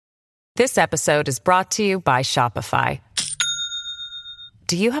This episode is brought to you by Shopify.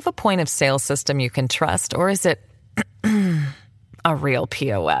 Do you have a point of sale system you can trust, or is it a real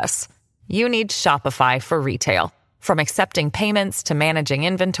POS? You need Shopify for retail. From accepting payments to managing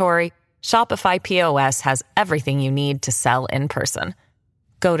inventory, Shopify POS has everything you need to sell in person.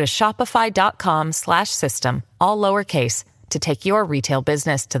 Go to shopify.com/system, all lowercase, to take your retail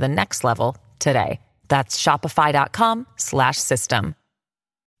business to the next level today. That's shopify.com/system.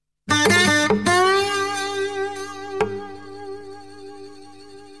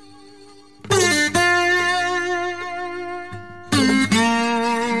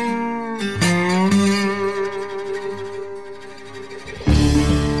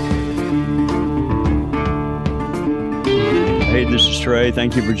 Hey, this is Trey.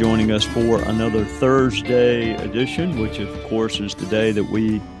 Thank you for joining us for another Thursday edition, which of course is the day that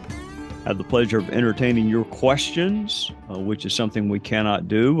we have the pleasure of entertaining your questions, which is something we cannot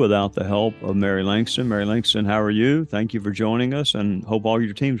do without the help of Mary Langston. Mary Langston, how are you? Thank you for joining us, and hope all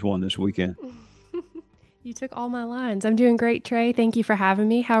your teams won this weekend. You took all my lines. I'm doing great, Trey. Thank you for having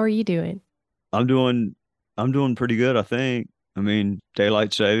me. How are you doing? I'm doing pretty good, I think. I mean,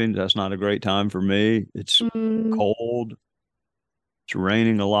 daylight savings, that's not a great time for me. It's cold. It's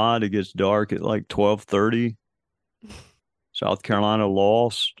raining a lot. It gets dark at like 12:30. South Carolina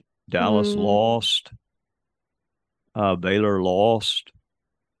lost. Dallas lost. Baylor lost.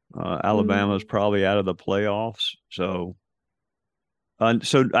 Alabama's probably out of the playoffs. So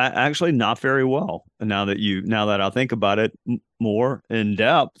actually not very well. And now that I think about it more in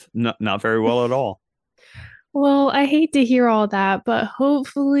depth, not very well at all. Well, I hate to hear all that, but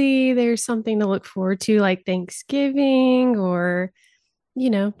hopefully there's something to look forward to, like Thanksgiving or,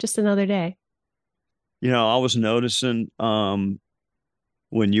 just another day. I was noticing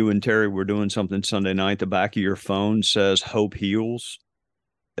when you and Terry were doing something Sunday night, the back of your phone says Hope Heals.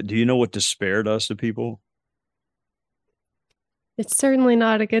 Do you know what despair does to people? It's certainly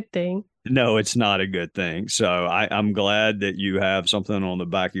not a good thing. No, it's not a good thing. So I'm glad that you have something on the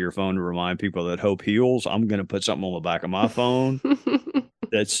back of your phone to remind people that hope heals. I'm going to put something on the back of my phone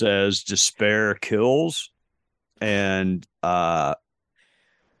that says despair kills. And then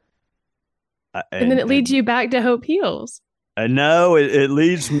it leads you back to Hope Heals. And no, it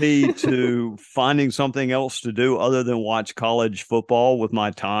leads me to finding something else to do other than watch college football with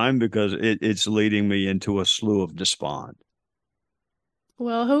my time, because it's leading me into a slough of despond.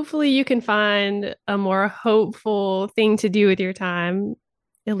 Well, hopefully you can find a more hopeful thing to do with your time,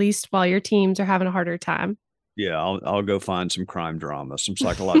 at least while your teams are having a harder time. Yeah, I'll go find some crime dramas, some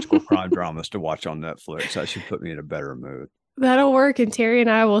psychological crime dramas to watch on Netflix. That should put me in a better mood. That'll work, and Terry and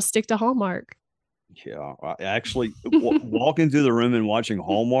I will stick to Hallmark. Yeah, actually, walking through the room and watching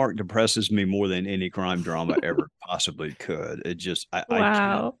Hallmark depresses me more than any crime drama ever possibly could. It just,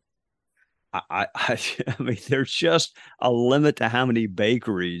 Wow. I mean, there's just a limit to how many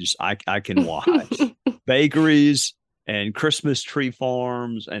bakeries I can watch. Bakeries and Christmas tree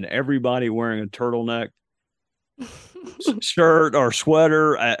farms and everybody wearing a turtleneck shirt or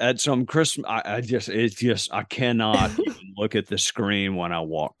sweater at some Christmas. I cannot even look at the screen when I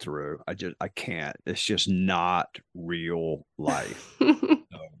walk through. I can't. It's just not real life.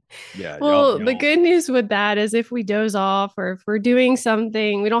 Yeah. Well, the good news with that is if we doze off or if we're doing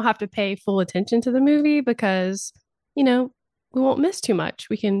something, we don't have to pay full attention to the movie because, we won't miss too much.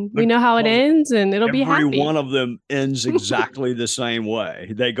 We know how it ends and it'll be happy. Every one of them ends exactly the same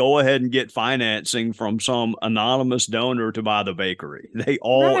way. They go ahead and get financing from some anonymous donor to buy the bakery. They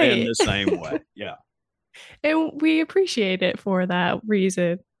all end the same way. Yeah. And we appreciate it for that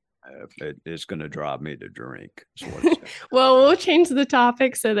reason. It's going to drive me to drink. Well, we'll change the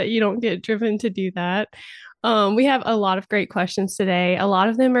topic so that you don't get driven to do that. We have a lot of great questions today. A lot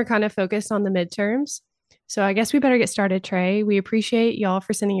of them are kind of focused on the midterms. So I guess we better get started, Trey. We appreciate y'all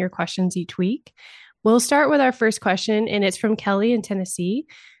for sending your questions each week. We'll start with our first question, and it's from Kelly in Tennessee.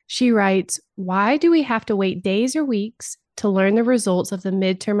 She writes, why do we have to wait days or weeks to learn the results of the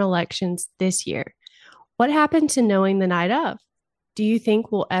midterm elections this year? What happened to knowing the night of? Do you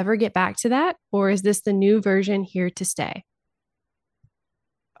think we'll ever get back to that, or is this the new version here to stay?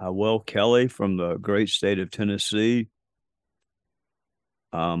 Well, Kelly from the great state of Tennessee,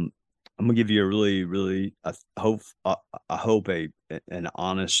 I'm gonna give you a really, really, I hope an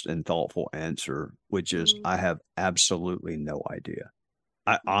honest and thoughtful answer, which is I have absolutely no idea.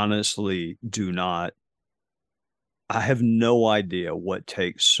 I honestly do not. I have no idea what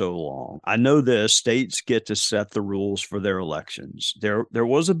takes so long. I know this: states get to set the rules for their elections. There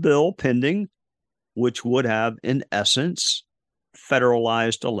was a bill pending, which would have, in essence,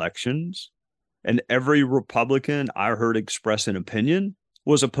 federalized elections. And every Republican I heard express an opinion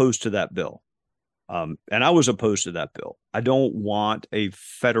was opposed to that bill. And I was opposed to that bill. I don't want a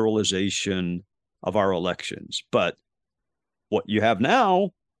federalization of our elections. But what you have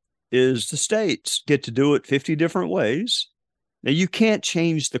now is the states get to do it 50 different ways. Now, you can't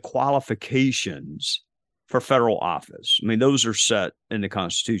change the qualifications for federal office. I mean, those are set in the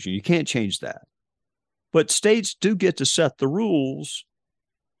Constitution. You can't change that. But states do get to set the rules.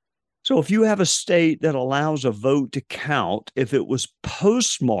 So if you have a state that allows a vote to count, if it was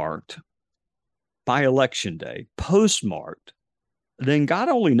postmarked by election day, postmarked, then God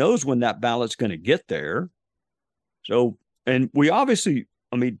only knows when that ballot's going to get there. So, and we obviously,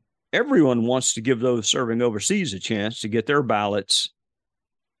 I mean, everyone wants to give those serving overseas a chance to get their ballots,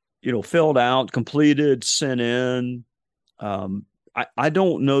 filled out, completed, sent in. I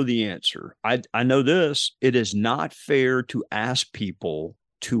don't know the answer. I know this. It is not fair to ask people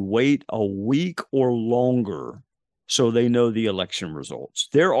to wait a week or longer so they know the election results.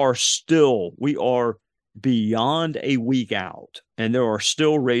 We are beyond a week out, and there are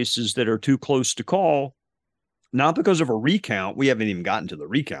still races that are too close to call, not because of a recount. We haven't even gotten to the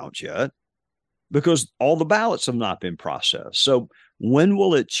recounts yet, because all the ballots have not been processed. So when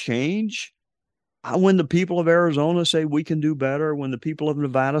will it change? When the people of Arizona say we can do better, when the people of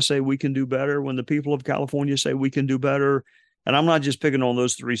Nevada say we can do better, when the people of California say we can do better. And I'm not just picking on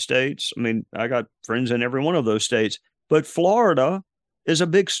those 3 states. I mean, I got friends in every one of those states, but Florida is a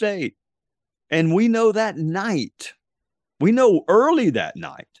big state. And we know that night. We know early that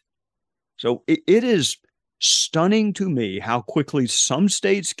night. So it is stunning to me how quickly some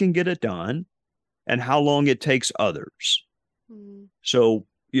states can get it done and how long it takes others. So,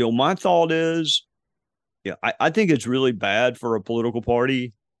 my thought is, I think it's really bad for a political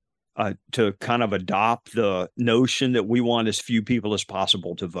party to kind of adopt the notion that we want as few people as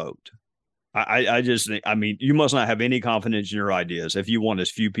possible to vote. I just think, you must not have any confidence in your ideas if you want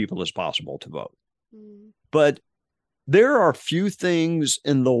as few people as possible to vote. But there are few things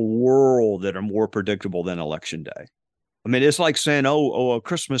in the world that are more predictable than election day. I mean, it's like saying,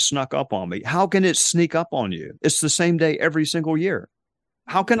 Christmas snuck up on me. How can it sneak up on you? It's the same day every single year.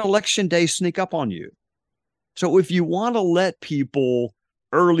 How can election day sneak up on you? So if you want to let people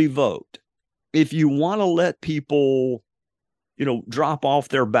early vote, if you want to let people, drop off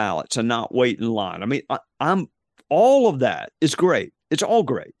their ballots and not wait in line, I'm all of that is great. It's all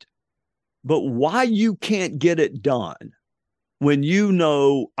great. But why you can't get it done when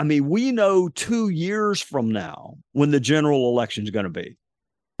we know 2 years from now when the general election is going to be.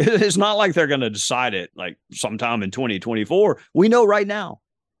 It's not like they're going to decide it like sometime in 2024. We know right now.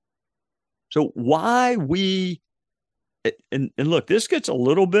 So why and look, this gets a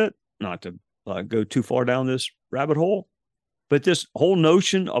little bit, not to go too far down this rabbit hole, but this whole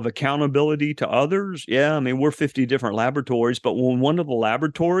notion of accountability to others. Yeah, we're 50 different laboratories, but when one of the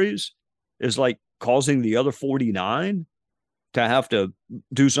laboratories is like causing the other 49 to have to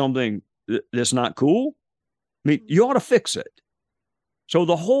do something that's not cool, you ought to fix it. So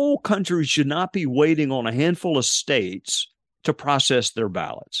the whole country should not be waiting on a handful of states to process their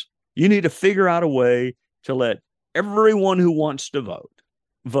ballots. You need to figure out a way to let everyone who wants to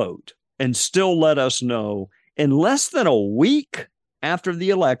vote, and still let us know in less than a week after the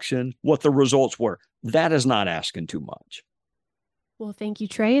election what the results were. That is not asking too much. Well, thank you,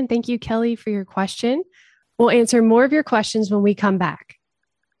 Trey, and thank you, Kelly, for your question. We'll answer more of your questions when we come back.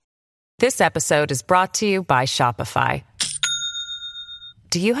 This episode is brought to you by Shopify.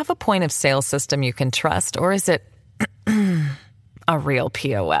 Do you have a point of sale system you can trust, or is it a real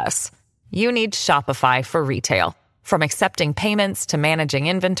POS? You need Shopify for retail. From accepting payments to managing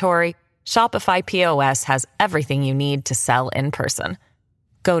inventory, Shopify POS has everything you need to sell in person.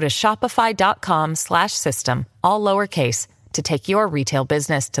 Go to shopify.com/system, all lowercase, to take your retail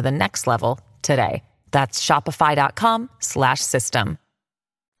business to the next level today. That's shopify.com/system.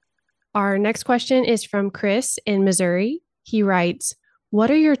 Our next question is from Chris in Missouri. He writes,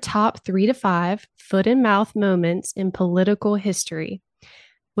 what are your top 3 to 5 foot and mouth moments in political history?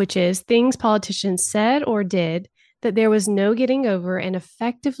 Which is things politicians said or did that there was no getting over and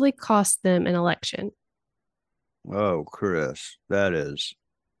effectively cost them an election. Oh, Chris, that is,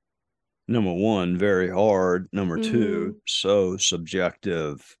 number one, very hard. Number two, so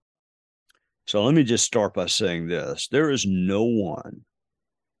subjective. So let me just start by saying this. There is no one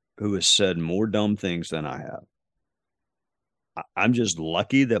who has said more dumb things than I have. I'm just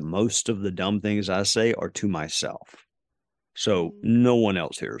lucky that most of the dumb things I say are to myself. So no one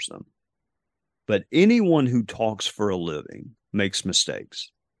else hears them. But anyone who talks for a living makes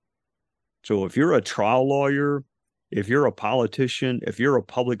mistakes. So if you're a trial lawyer, if you're a politician, if you're a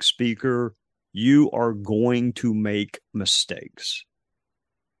public speaker, you are going to make mistakes.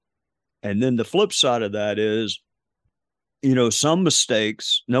 And then the flip side of that is, some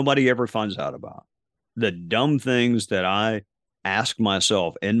mistakes nobody ever finds out about. The dumb things that I ask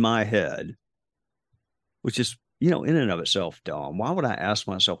myself in my head, which is, in and of itself dumb. Why would I ask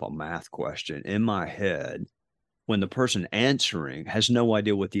myself a math question in my head when the person answering has no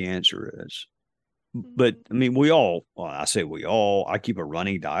idea what the answer is? But I mean, I keep a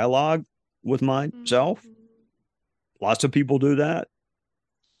running dialogue with myself. Lots of people do that.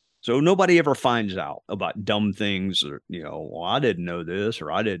 So nobody ever finds out about dumb things or, well, I didn't know this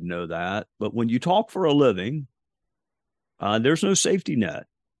or I didn't know that. But when you talk for a living, there's no safety net.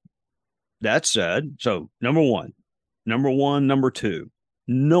 That said, so number one, number two,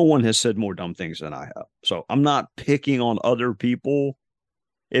 no one has said more dumb things than I have. So I'm not picking on other people.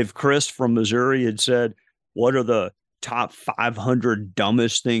 If Chris from Missouri had said, what are the top 500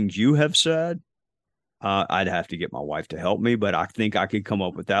 dumbest things you have said? I'd have to get my wife to help me, but I think I could come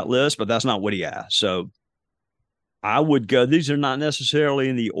up with that list, but that's not what he asked. So I would go, these are not necessarily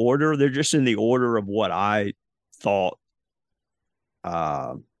in the order. They're just in the order of what I thought,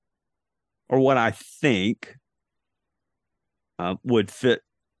 or what I think would fit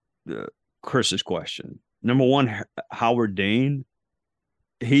Chris's question. Number one, Howard Dean,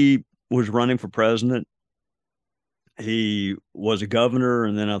 he was running for president. He was a governor,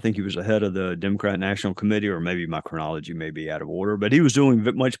 and then I think he was the head of the Democrat National Committee, or maybe my chronology may be out of order, but he was doing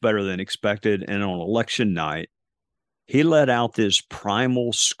much better than expected. And on election night, he let out this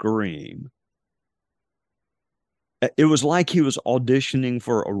primal scream. It was like he was auditioning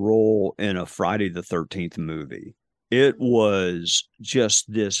for a role in a Friday the 13th movie. It was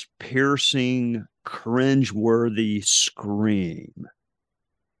just this piercing, cringe-worthy scream.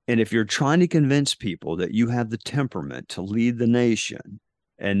 And if you're trying to convince people that you have the temperament to lead the nation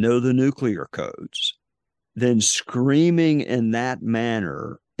and know the nuclear codes, then screaming in that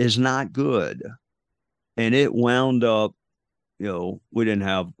manner is not good. And it wound up, we didn't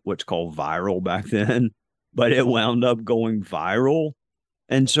have what's called viral back then, but it wound up going viral.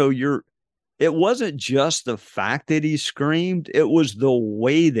 And so it wasn't just the fact that he screamed, it was the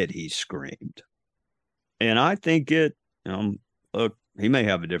way that he screamed. And I think look, he may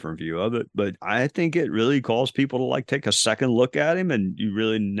have a different view of it, but I think it really caused people to take a second look at him, and you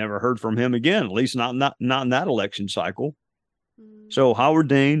really never heard from him again, at least not in that election cycle. So Howard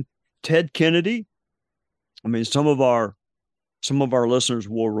Dean, Ted Kennedy. I mean, some of our listeners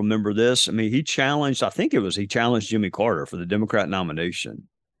will remember this. I mean, he challenged Jimmy Carter for the Democrat nomination.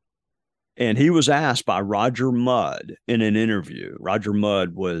 And he was asked by Roger Mudd in an interview. Roger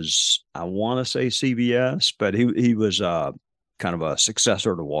Mudd was, I want to say CBS, but he was kind of a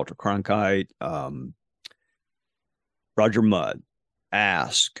successor to Walter Cronkite. Roger Mudd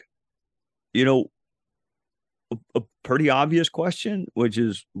asked, a pretty obvious question, which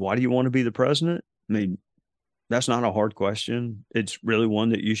is, why do you want to be the president? I mean, that's not a hard question. It's really one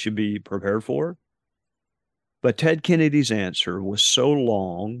that you should be prepared for. But Ted Kennedy's answer was so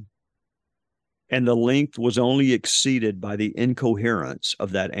long, and the length was only exceeded by the incoherence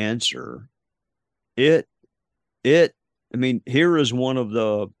of that answer. I mean, here is one of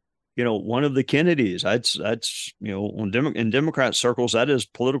the Kennedys. That's in Democrat circles, that is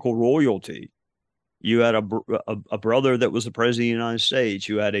political royalty. You had a brother that was the president of the United States.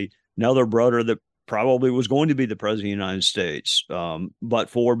 You had another brother that probably was going to be the president of the United States, but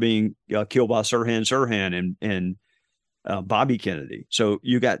for being killed by Sirhan and Bobby Kennedy. So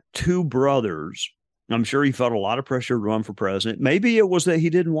you got two brothers. I'm sure he felt a lot of pressure to run for president. Maybe it was that he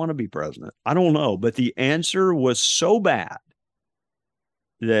didn't want to be president. I don't know. But the answer was so bad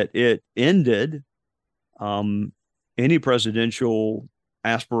that it ended any presidential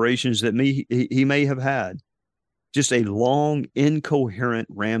aspirations that he may have had. Just a long, incoherent,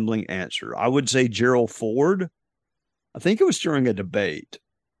 rambling answer. I would say Gerald Ford, I think it was during a debate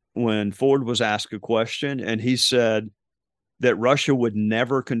when Ford was asked a question, and he said that Russia would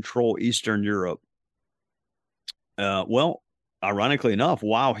never control Eastern Europe. Well, ironically enough,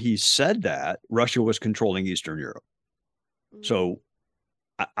 while he said that, Russia was controlling Eastern Europe. So,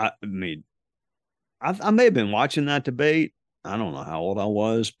 I mean, I may have been watching that debate. I don't know how old I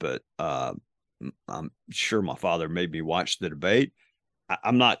was, but I'm sure my father made me watch the debate.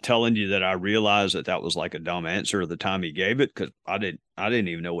 I'm not telling you that I realized that was like a dumb answer at the time he gave it, because I didn't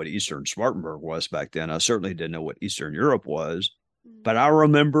even know what Eastern Spartanburg was back then. I certainly didn't know what Eastern Europe was, but I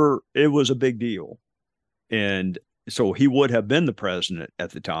remember it was a big deal. And so he would have been the president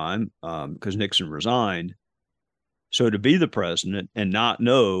at the time, because Nixon resigned. So to be the president and not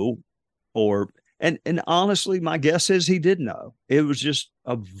know, and honestly, my guess is he did know. It was just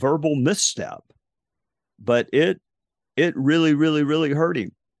a verbal misstep, but it really, really, really hurt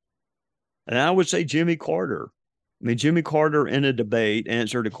him. And I would say Jimmy Carter. I mean, Jimmy Carter in a debate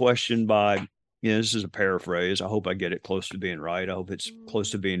answered a question by, this is a paraphrase. I hope I get it close to being right. I hope it's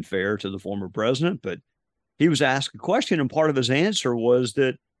close to being fair to the former president. But he was asked a question, and part of his answer was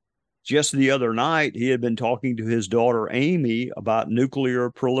that just the other night, he had been talking to his daughter, Amy, about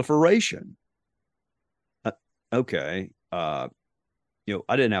nuclear proliferation. Okay. I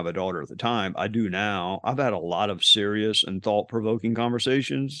didn't have a daughter at the time. I do now. I've had a lot of serious and thought-provoking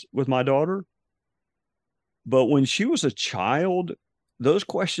conversations with my daughter. But when she was a child, those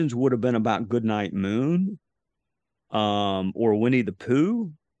questions would have been about Goodnight Moon, or Winnie the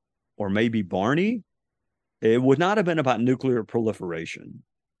Pooh, or maybe Barney. It would not have been about nuclear proliferation.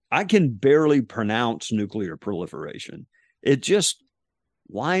 I can barely pronounce nuclear proliferation. It just,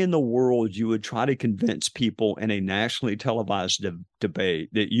 why in the world you would try to convince people in a nationally televised debate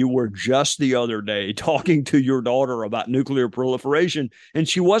that you were just the other day talking to your daughter about nuclear proliferation, and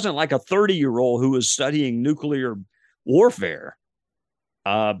she wasn't like a 30-year-old who was studying nuclear warfare.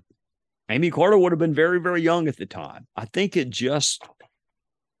 Amy Carter would have been very, very young at the time. I think it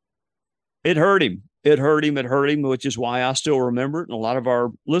hurt him. It hurt him, which is why I still remember it. And a lot of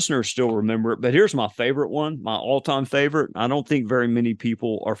our listeners still remember it. But here's my favorite one, my all-time favorite. I don't think very many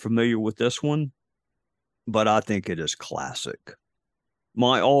people are familiar with this one, but I think it is classic.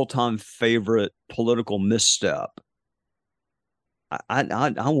 My all-time favorite political misstep. I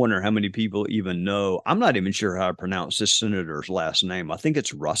wonder how many people even know. I'm not even sure how to pronounce this senator's last name. I think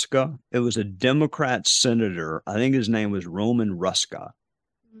it's Ruska. It was a Democrat senator. I think his name was Roman Ruska.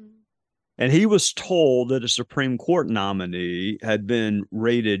 And he was told that a Supreme Court nominee had been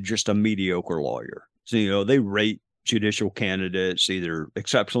rated just a mediocre lawyer. So, they rate judicial candidates either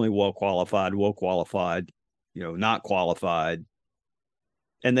exceptionally well qualified, not qualified.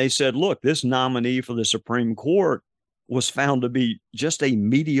 And they said, look, this nominee for the Supreme Court was found to be just a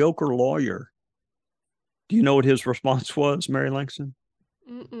mediocre lawyer. Do you know what his response was, Mary Langston?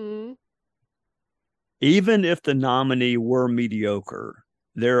 Mm-mm. Even if the nominee were mediocre,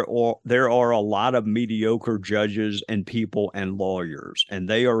 there are a lot of mediocre judges and people and lawyers, and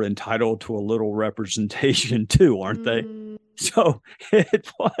they are entitled to a little representation too, aren't they? So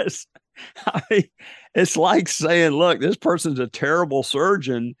it was, it's like saying, look, this person's a terrible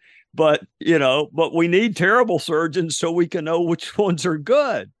surgeon, but we need terrible surgeons so we can know which ones are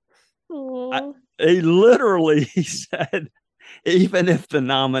good. He literally said, even if the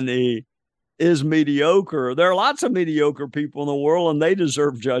nominee is mediocre, there are lots of mediocre people in the world, and they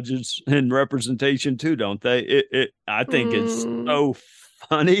deserve judges and representation too, don't they? I think it's so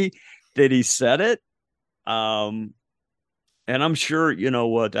funny that he said it. And I'm sure,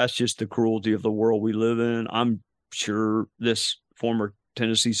 that's just the cruelty of the world we live in. I'm sure this former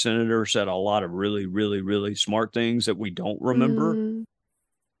Tennessee senator said a lot of really, really, really smart things that we don't remember.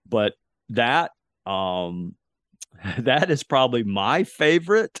 But that is probably my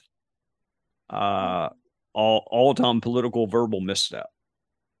favorite all-time political verbal misstep.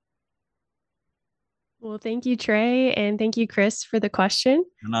 Well, thank you, Trey, and thank you, Chris, for the question.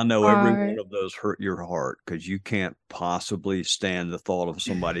 And I know every one of those hurt your heart because you can't possibly stand the thought of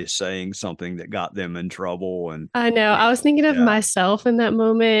somebody saying something that got them in trouble. And I know I was thinking of myself in that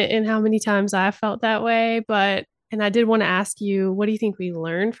moment and how many times I felt that way. And I did want to ask you, what do you think we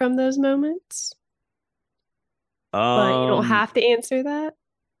learned from those moments? But you don't have to answer that.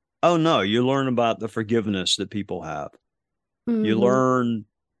 Oh, no, you learn about the forgiveness that people have. You learn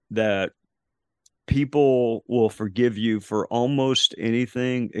that people will forgive you for almost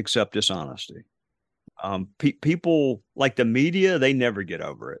anything except dishonesty. People like the media, they never get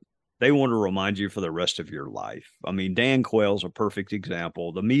over it. They want to remind you for the rest of your life. I mean, Dan Quayle's a perfect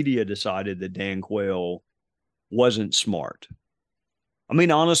example. The media decided that Dan Quayle wasn't smart. I mean,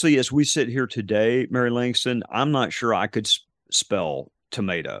 honestly, as we sit here today, Mary Langston, I'm not sure I could spell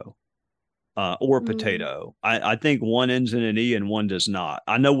tomato or potato. I think one ends in an E and one does not.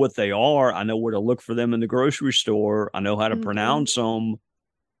 I know what they are. I know where to look for them in the grocery store. I know how to pronounce them,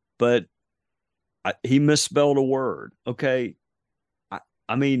 but he misspelled a word. Okay.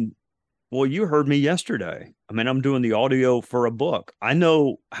 I mean, well, you heard me yesterday. I mean, I'm doing the audio for a book. I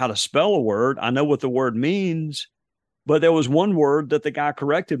know how to spell a word. I know what the word means, but there was one word that the guy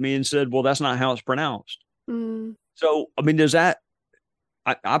corrected me and said, well, that's not how it's pronounced. So, I mean, does that,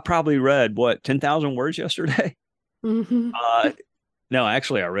 I probably read 10,000 words yesterday. No,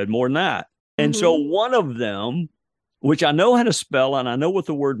 actually I read more than that. And so one of them, which I know how to spell and I know what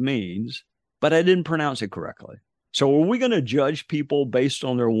the word means, but I didn't pronounce it correctly. So are we going to judge people based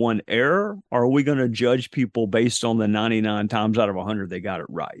on their one error, or are we going to judge people based on the 99 times out of 100 they got it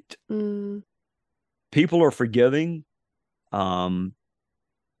right? People are forgiving.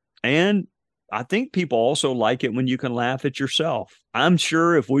 And I think people also like it when you can laugh at yourself. I'm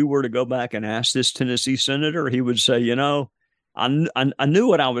sure if we were to go back and ask this Tennessee senator, he would say, I knew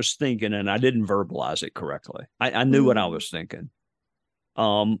what I was thinking and I didn't verbalize it correctly. I knew what I was thinking.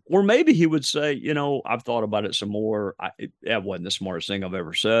 Or maybe he would say, I've thought about it some more. That wasn't the smartest thing I've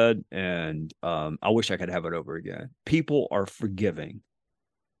ever said. And I wish I could have it over again. People are forgiving.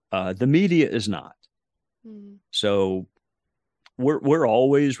 The media is not. So we're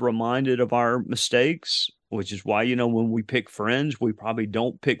always reminded of our mistakes, which is why, when we pick friends, we probably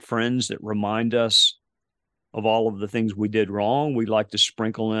don't pick friends that remind us of all of the things we did wrong. We like to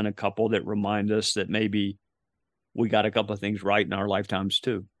sprinkle in a couple that remind us that maybe we got a couple of things right in our lifetimes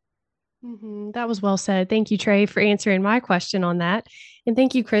too. That was well said. Thank you, Trey, for answering my question on that. And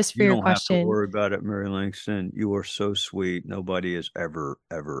thank you, Chris, for You your don't have to question. worry about it, Mary Langston. You are so sweet. Nobody is ever,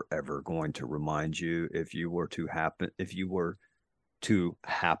 ever, ever going to remind you if you were to happen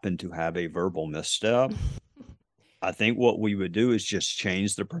to have a verbal misstep. I think what we would do is just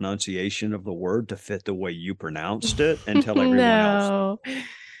change the pronunciation of the word to fit the way you pronounced it and tell everyone else.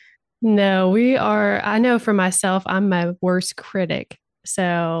 No, I know for myself, I'm my worst critic.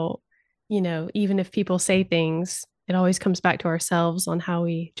 So, even if people say things, it always comes back to ourselves on how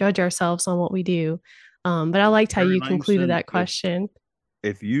we judge ourselves on what we do. But I liked how Mary you concluded Langston, that question.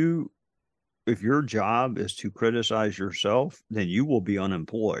 if your job is to criticize yourself, then you will be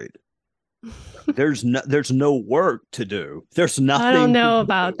unemployed. There's no work to do. There's nothing. I don't know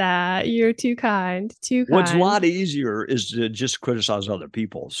about that. You're too kind. Too kind. What's a lot easier is to just criticize other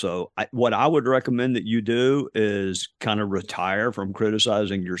people. So what I would recommend that you do is kind of retire from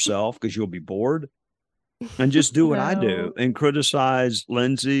criticizing yourself because you'll be bored, and just do what I do and criticize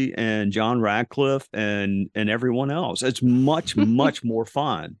Lindsay and John Radcliffe and everyone else. It's much, much more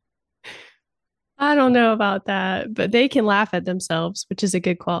fun. I don't know about that, but they can laugh at themselves, which is a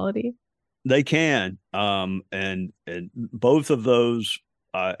good quality. They can. And both of those,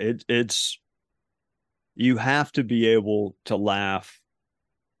 it's, you have to be able to laugh.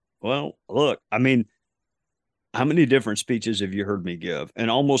 Well, look, I mean, how many different speeches have you heard me give?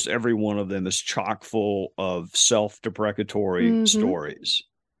 And almost every one of them is chock full of self-deprecatory stories.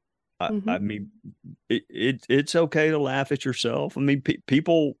 I mean, it's okay to laugh at yourself. I mean,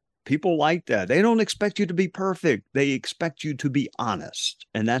 people like that. They don't expect you to be perfect. They expect you to be honest.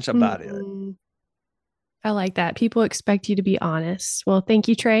 And that's about it. I like that. People expect you to be honest. Well, thank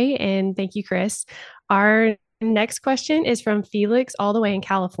you, Trey. And thank you, Chris. Our next question is from Felix, all the way in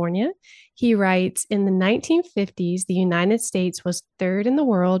California. He writes, in the 1950s, the United States was third in the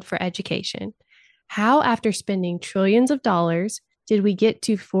world for education. How, after spending trillions of dollars, did we get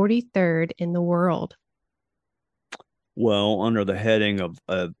to 43rd in the world? Well, under the heading of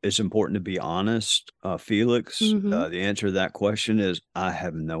it's important to be honest, Felix, the answer to that question is I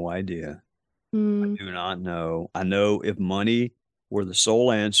have no idea. I do not know. I know if money were the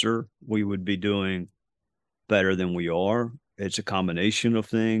sole answer, we would be doing better than we are. It's a combination of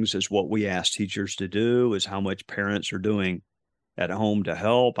things. It's what we ask teachers to do, is how much parents are doing at home to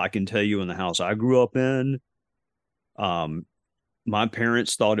help. I can tell you in the house I grew up in, my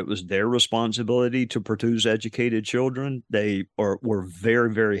parents thought it was their responsibility to produce educated children. They were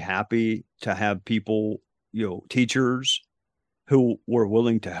very, very happy to have people, teachers who were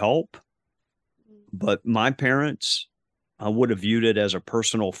willing to help. But my parents, I would have viewed it as a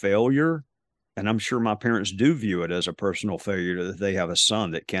personal failure. And I'm sure my parents do view it as a personal failure that they have a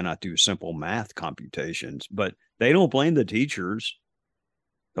son that cannot do simple math computations. But they don't blame the teachers.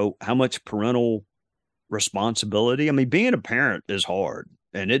 So how much parental responsibility? I mean, being a parent is hard,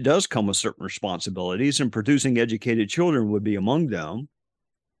 and it does come with certain responsibilities, and producing educated children would be among them.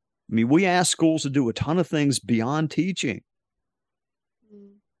 I mean, we ask schools to do a ton of things beyond teaching.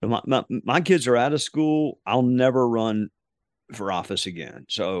 My kids are out of school. I'll never run for office again.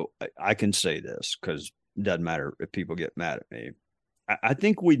 So I can say this because it doesn't matter if people get mad at me. I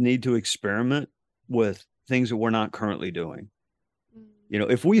think we need to experiment with things that we're not currently doing.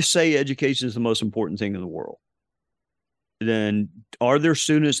 If we say education is the most important thing in the world, then are there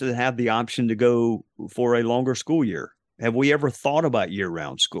students that have the option to go for a longer school year? Have we ever thought about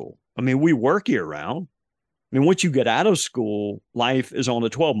year-round school? I mean, we work year-round. I mean, once you get out of school, life is on a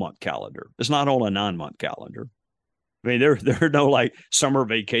 12-month calendar. It's not on a 9-month calendar. I mean, there are no like summer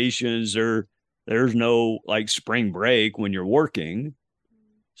vacations, or there's no like spring break when you're working.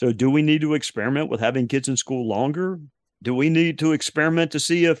 So do we need to experiment with having kids in school longer? Do we need to experiment to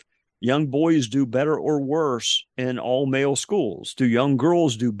see if young boys do better or worse in all male schools? Do young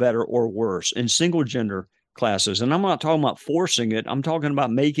girls do better or worse in single gender classes? And I'm not talking about forcing it. I'm talking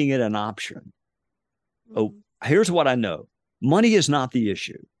about making it an option. Oh, here's what I know. Money is not the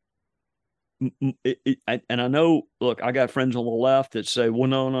issue. And I know, look, I got friends on the left that say, well,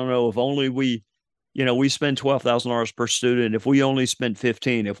 no. If only we spend $12,000 per student. If we only spend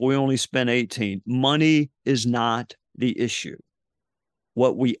 15, if we only spend 18, money is not the issue.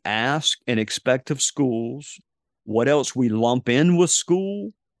 What we ask and expect of schools, what else we lump in with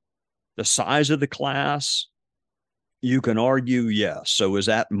school, the size of the class, you can argue yes. So is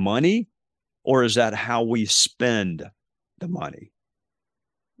that money, or is that how we spend the money?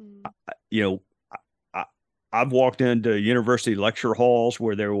 You know, I've walked into university lecture halls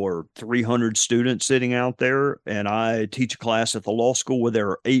where there were 300 students sitting out there, and I teach a class at the law school where there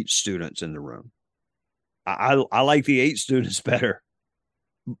are 8 students in the room. I like the 8 students better.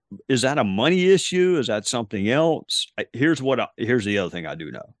 Is that a money issue? Is that something else? Here's the other thing I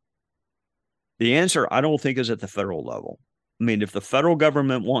do know. The answer, I don't think, is at the federal level. I mean, if the federal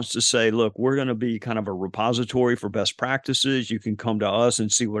government wants to say, look, we're going to be kind of a repository for best practices, you can come to us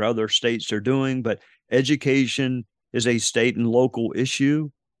and see what other states are doing. But education is a state and local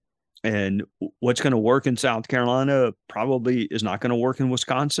issue. And what's going to work in South Carolina probably is not going to work in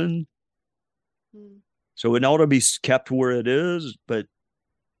Wisconsin. So it ought to be kept where it is. But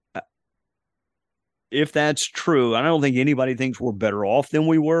if that's true, I don't think anybody thinks we're better off than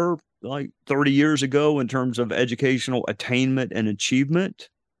we were like 30 years ago in terms of educational attainment and achievement.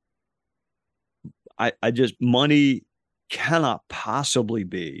 Money cannot possibly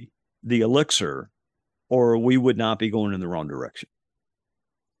be the elixir, or we would not be going in the wrong direction.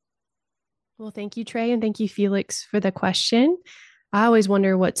 Well, thank you, Trey, and thank you, Felix, for the question. I always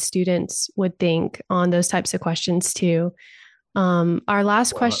wonder what students would think on those types of questions too. Our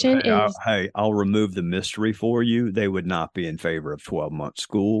last question is... I'll remove the mystery for you. They would not be in favor of 12-month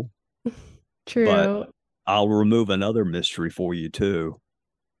school. True. But I'll remove another mystery for you too.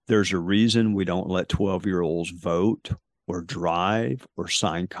 There's a reason we don't let 12-year-olds vote or drive or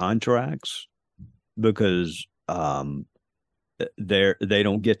sign contracts, because they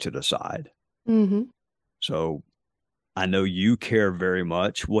don't get to decide. Mm-hmm. So I know you care very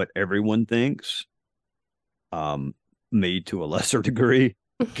much what everyone thinks. Me, to a lesser degree,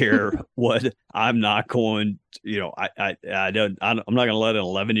 care what I'm not going. I'm not going to let an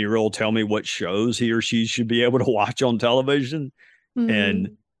 11-year-old tell me what shows he or she should be able to watch on television. Mm-hmm.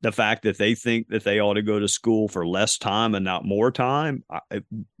 And the fact that they think that they ought to go to school for less time and not more time,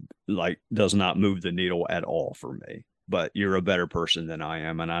 does not move the needle at all for me. But you're a better person than I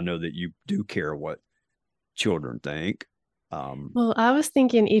am, and I know that you do care what children think. Well, I was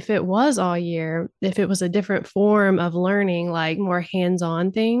thinking if it was all year, if it was a different form of learning, like more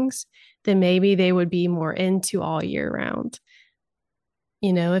hands-on things, then maybe they would be more into all year round.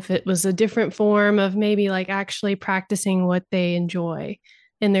 If it was a different form of maybe like actually practicing what they enjoy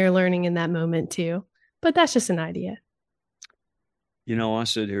and they're learning in that moment too. But that's just an idea. I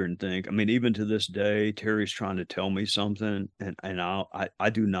sit here and think, even to this day, Terry's trying to tell me something, and I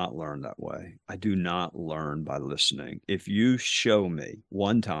do not learn that way. I do not learn by listening. If you show me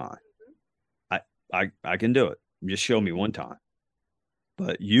one time, I can do it. Just show me one time.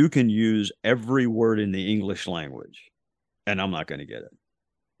 But you can use every word in the English language, and I'm not going to get it.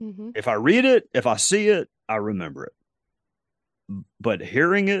 Mm-hmm. If I read it, if I see it, I remember it. But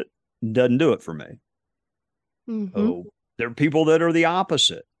hearing it doesn't do it for me. Mm-hmm. So there are people that are the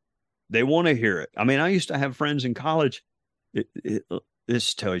opposite. They want to hear it. I used to have friends in college.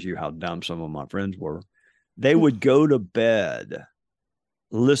 This tells you how dumb some of my friends were. They would go to bed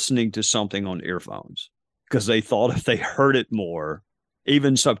listening to something on earphones because they thought if they heard it more,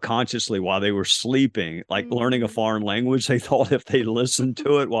 even subconsciously while they were sleeping, like learning a foreign language, they thought if they listened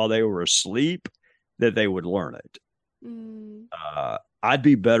to it while they were asleep, that they would learn it. I'd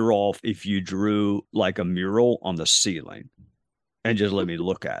be better off if you drew like a mural on the ceiling and just let me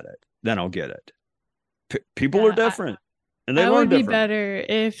look at it. Then I'll get it. People are different. And they learn different. Be better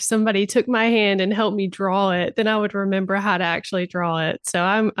if somebody took my hand and helped me draw it. Then I would remember how to actually draw it. So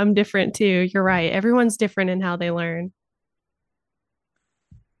I'm different too. You're right. Everyone's different in how they learn.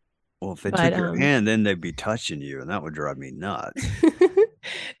 Well, if they took your hand, then they'd be touching you, and that would drive me nuts.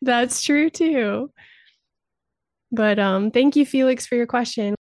 That's true too. But thank you, Felix, for your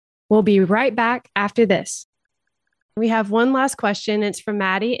question. We'll be right back after this. We have one last question. It's from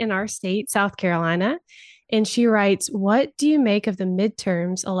Maddie in our state, South Carolina. And she writes, what do you make of the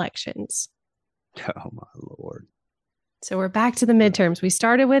midterms elections? Oh, my Lord. So we're back to the midterms. We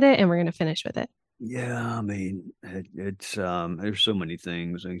started with it and we're going to finish with it. Yeah, it's there's so many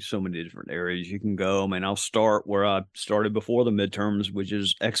things and so many different areas you can go. I'll start where I started before the midterms, which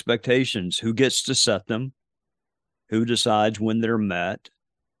is expectations. Who gets to set them? Who decides when they're met?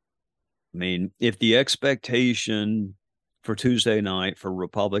 If the expectation for Tuesday night for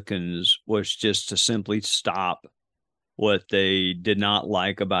Republicans was just to simply stop what they did not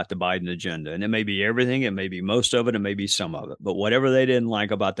like about the Biden agenda. And it may be everything, it may be most of it, it may be some of it. But whatever they didn't like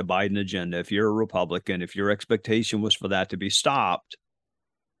about the Biden agenda, if you're a Republican, if your expectation was for that to be stopped,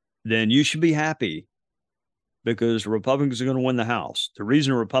 then you should be happy because Republicans are going to win the House. The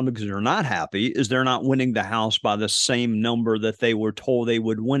reason Republicans are not happy is they're not winning the House by the same number that they were told they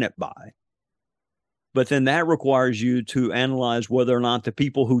would win it by. But then that requires you to analyze whether or not the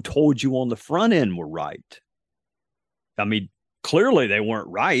people who told you on the front end were right. I mean, clearly they weren't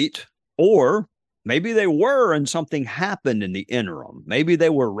right, or maybe they were and something happened in the interim. Maybe they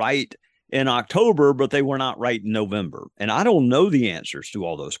were right in October, but they were not right in November. And I don't know the answers to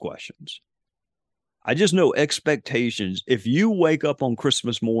all those questions. I just know expectations. If you wake up on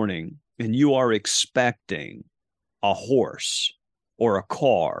Christmas morning and you are expecting a horse or a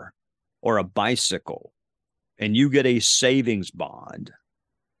car or a bicycle and you get a savings bond,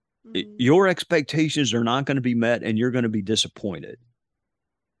 your expectations are not going to be met and you're going to be disappointed.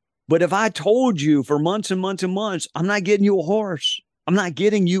 But if I told you for months and months and months, I'm not getting you a horse, I'm not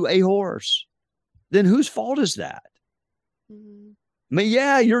getting you a horse, then whose fault is that? I mean,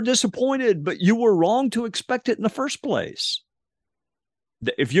 yeah, you're disappointed, but you were wrong to expect it in the first place.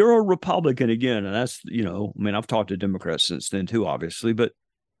 If you're a Republican, again, and that's, I've talked to Democrats since then too, obviously, but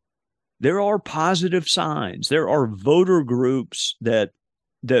there are positive signs. There are voter groups that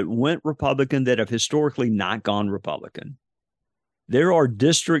went Republican that have historically not gone Republican. There are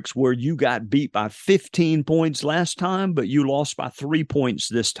districts where you got beat by 15 points last time, but you lost by 3 points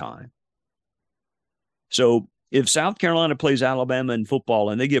this time. So if South Carolina plays Alabama in football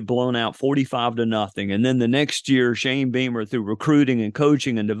and they get blown out 45-0, and then the next year Shane Beamer, through recruiting and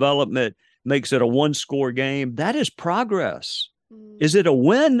coaching and development, makes it a one-score game, that is progress. Is it a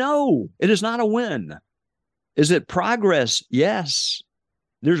win? No, it is not a win. Is it progress? Yes.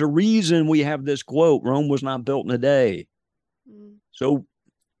 There's a reason we have this quote, Rome was not built in a day. So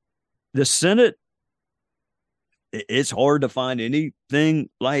the Senate, it's hard to find anything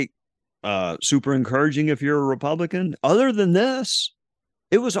like super encouraging if you're a Republican. Other than this,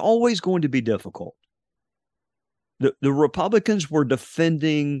 it was always going to be difficult. The Republicans were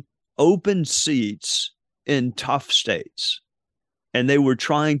defending open seats in tough states, and they were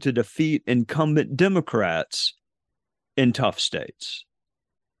trying to defeat incumbent Democrats in tough states.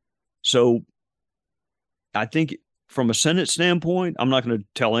 So I think from a Senate standpoint, I'm not going to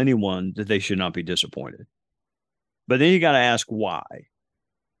tell anyone that they should not be disappointed. But then you got to ask why.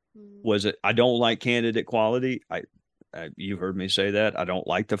 Was it, I don't like candidate quality? You've heard me say that. I don't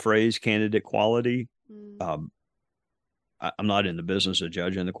like the phrase candidate quality. I'm not in the business of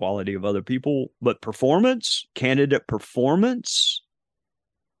judging the quality of other people, but performance, candidate performance.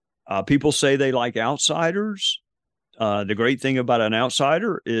 People say they like outsiders. The great thing about an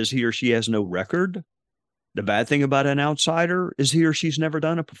outsider is he or she has no record. The bad thing about an outsider is he or she's never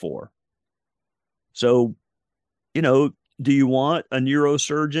done it before. So, do you want a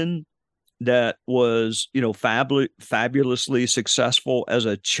neurosurgeon that was, fabulously successful as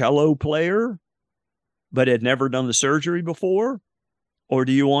a cello player, but had never done the surgery before? Or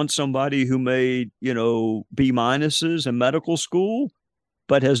do you want somebody who made, B- in medical school,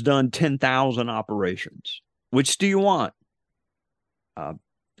 but has done 10,000 operations? Which do you want?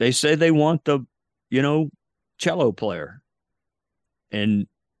 They say they want the, cello player. And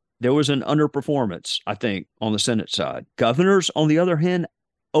there was an underperformance, I think, on the Senate side. Governors, on the other hand,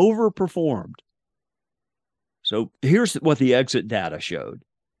 overperformed. So here's what the exit data showed.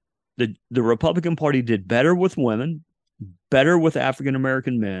 The Republican Party did better with women, better with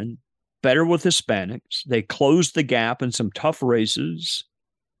African-American men, better with Hispanics. They closed the gap in some tough races,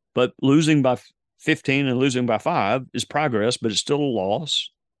 but losing by 15 and losing by 5 is progress, but it's still a loss.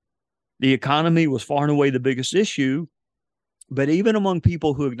 The economy was far and away the biggest issue. But even among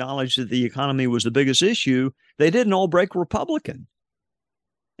people who acknowledged that the economy was the biggest issue, they didn't all break Republican.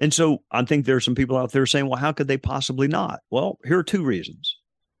 And so I think there are some people out there saying, well, how could they possibly not? Well, here are 2 reasons.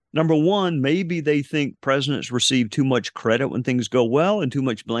 Number one, maybe they think presidents receive too much credit when things go well and too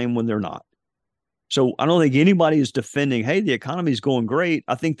much blame when they're not. So I don't think anybody is defending, hey, the economy is going great.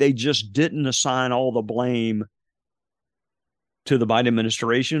 I think they just didn't assign all the blame to the Biden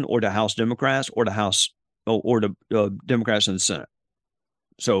administration or to House Democrats or to Democrats in the Senate.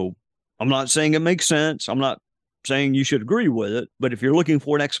 So I'm not saying it makes sense. I'm not saying you should agree with it. But if you're looking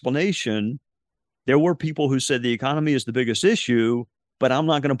for an explanation, there were people who said the economy is the biggest issue, but I'm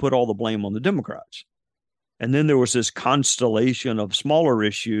not going to put all the blame on the Democrats. And then there was this constellation of smaller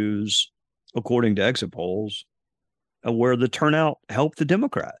issues, according to exit polls, where the turnout helped the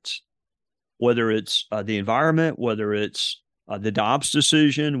Democrats. whether it's the environment, whether it's the Dobbs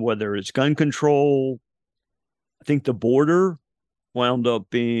decision, whether it's gun control. I think the border wound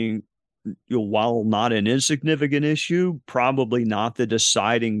up being, while not an insignificant issue, probably not the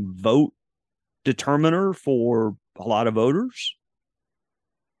deciding vote determiner for a lot of voters.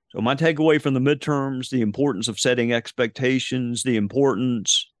 So my takeaway from the midterms, the importance of setting expectations, I'm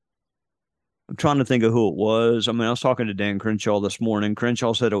trying to think of who it was. I mean, I was talking to Dan Crenshaw this morning.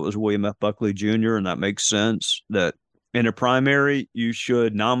 Crenshaw said it was William F. Buckley Jr., and that makes sense, that in a primary, you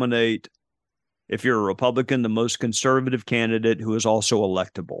should nominate, if you're a Republican, the most conservative candidate who is also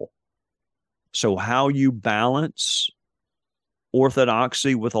electable. So how you balance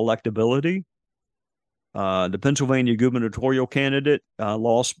orthodoxy with electability. The Pennsylvania gubernatorial candidate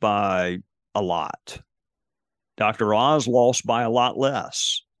lost by a lot. Dr. Oz lost by a lot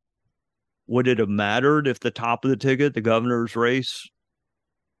less. Would it have mattered if the top of the ticket, the governor's race,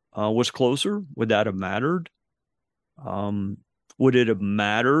 was closer? Would that have mattered? Would it have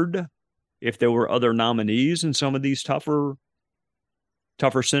mattered if there were other nominees in some of these tougher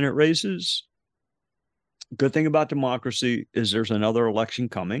Senate races? Good thing about democracy is there's another election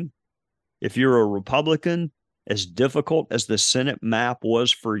coming. If you're a Republican, as difficult as the Senate map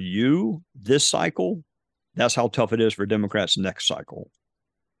was for you this cycle, that's how tough it is for Democrats next cycle.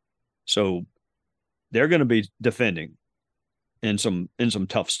 So they're going to be defending in some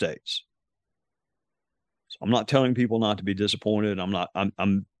tough states. So I'm not telling people not to be disappointed.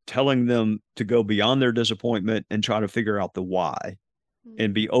 I'm telling them to go beyond their disappointment and try to figure out the why,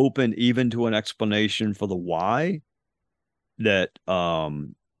 and be open even to an explanation for the why that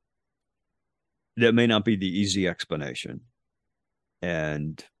may not be the easy explanation.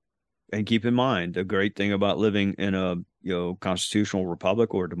 And keep in mind, the great thing about living in a constitutional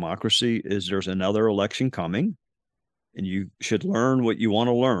republic or democracy is there's another election coming, and you should learn what you want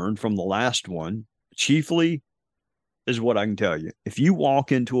to learn from the last one. Chiefly is what I can tell you. If you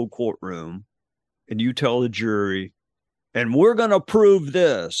walk into a courtroom and you tell the jury, and we're going to prove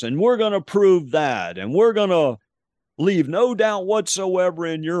this, and we're going to prove that, and we're going to leave no doubt whatsoever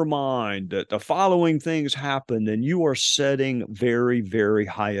in your mind that the following things happened, then you are setting very, very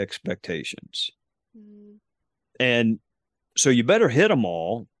high expectations. Mm-hmm. And so you better hit them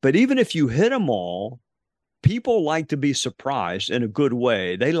all. But even if you hit them all, people like to be surprised in a good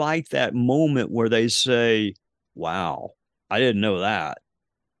way. They like that moment where they say, wow, I didn't know that.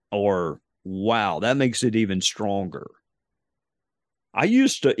 Or, wow, that makes it even stronger. I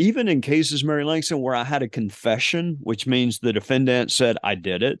used to, even in cases, Mary Langston, where I had a confession, which means the defendant said, I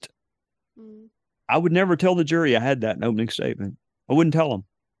did it. I would never tell the jury I had that in opening statement. I wouldn't tell them.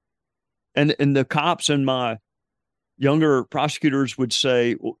 And the cops and my younger prosecutors would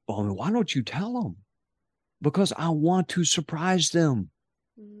say, well, why don't you tell them? Because I want to surprise them.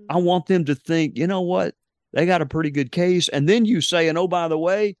 I want them to think, you know what? They got a pretty good case. And then you say, and oh, by the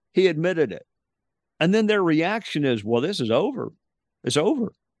way, he admitted it. And then their reaction is, well, this is over. It's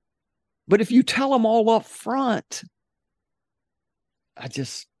over. But if you tell them all up front, they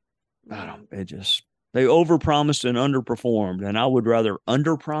overpromised and underperformed. And I would rather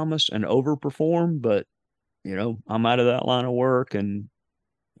underpromise and overperform, but I'm out of that line of work, and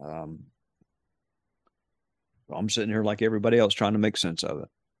I'm sitting here like everybody else trying to make sense of it.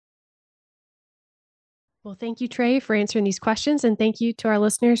 Well, thank you, Trey, for answering these questions. And thank you to our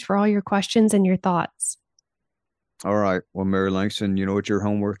listeners for all your questions and your thoughts. All right. Well, Mary Langston, you know what your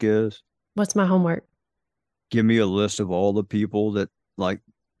homework is? What's my homework? Give me a list of all the people that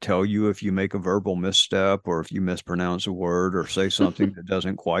tell you if you make a verbal misstep or if you mispronounce a word or say something that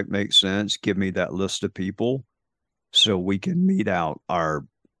doesn't quite make sense. Give me that list of people so we can mete out our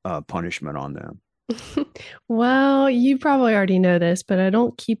punishment on them. Well, you probably already know this, but I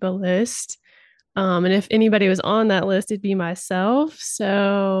don't keep a list. And if anybody was on that list, it'd be myself.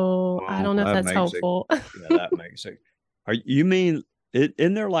 So I don't know if that's helpful. Yeah, that makes it. You mean,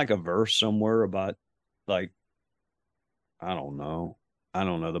 isn't there like a verse somewhere about I don't know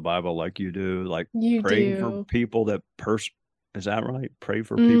the Bible like you do, praying for people that is that right? Pray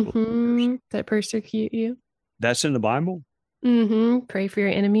for people that persecute you. That's in the Bible? Mm-hmm. Pray for your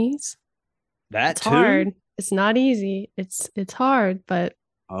enemies. It's hard. It's not easy. It's hard, but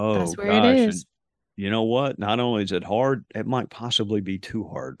that's where it is. And you know what? Not only is it hard, it might possibly be too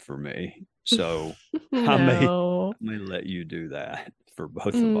hard for me. So I may let you do that for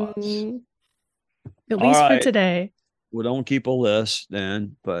both of us. At least for today. Well, don't keep a list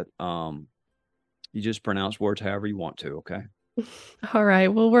then, but you just pronounce words however you want to, okay? All right,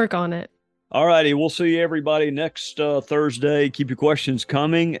 we'll work on it. All righty, we'll see you everybody next Thursday. Keep your questions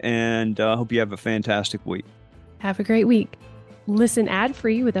coming, and hope you have a fantastic week. Have a great week. Listen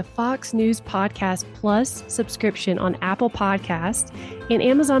ad-free with a Fox News Podcast Plus subscription on Apple Podcasts, and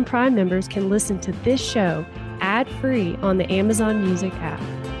Amazon Prime members can listen to this show ad-free on the Amazon Music app.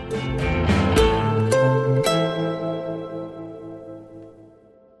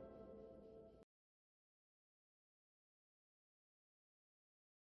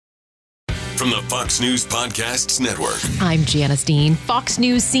 From the Fox News Podcasts Network. I'm Janice Dean, Fox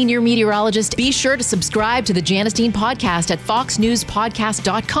News senior meteorologist. Be sure to subscribe to the Janice Dean podcast at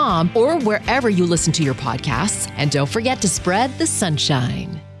foxnewspodcast.com or wherever you listen to your podcasts. And don't forget to spread the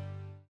sunshine.